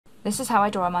This is how I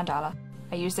draw a mandala.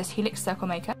 I use this helix circle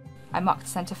maker. I mark the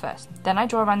centre first. Then I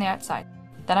draw around the outside.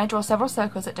 Then I draw several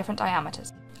circles at different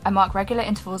diameters. I mark regular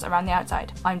intervals around the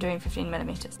outside. I'm doing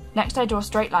 15mm. Next I draw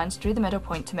straight lines through the middle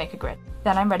point to make a grid.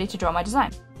 Then I'm ready to draw my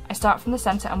design. I start from the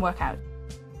centre and work out.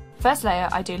 First layer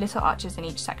I do little arches in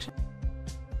each section.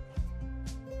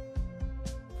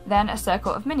 Then a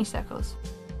circle of mini circles.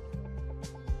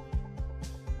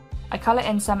 I colour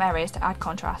in some areas to add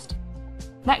contrast.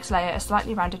 Next layer are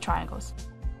slightly rounded triangles.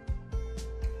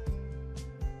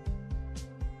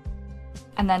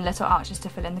 And then little arches to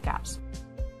fill in the gaps.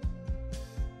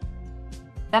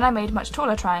 Then I made much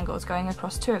taller triangles going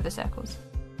across 2 of the circles.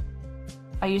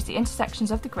 I used the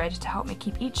intersections of the grid to help me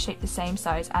keep each shape the same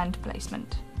size and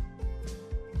placement.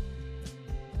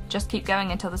 Just keep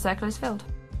going until the circle is filled.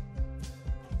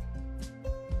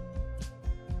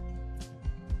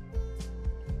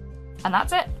 And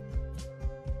that's it!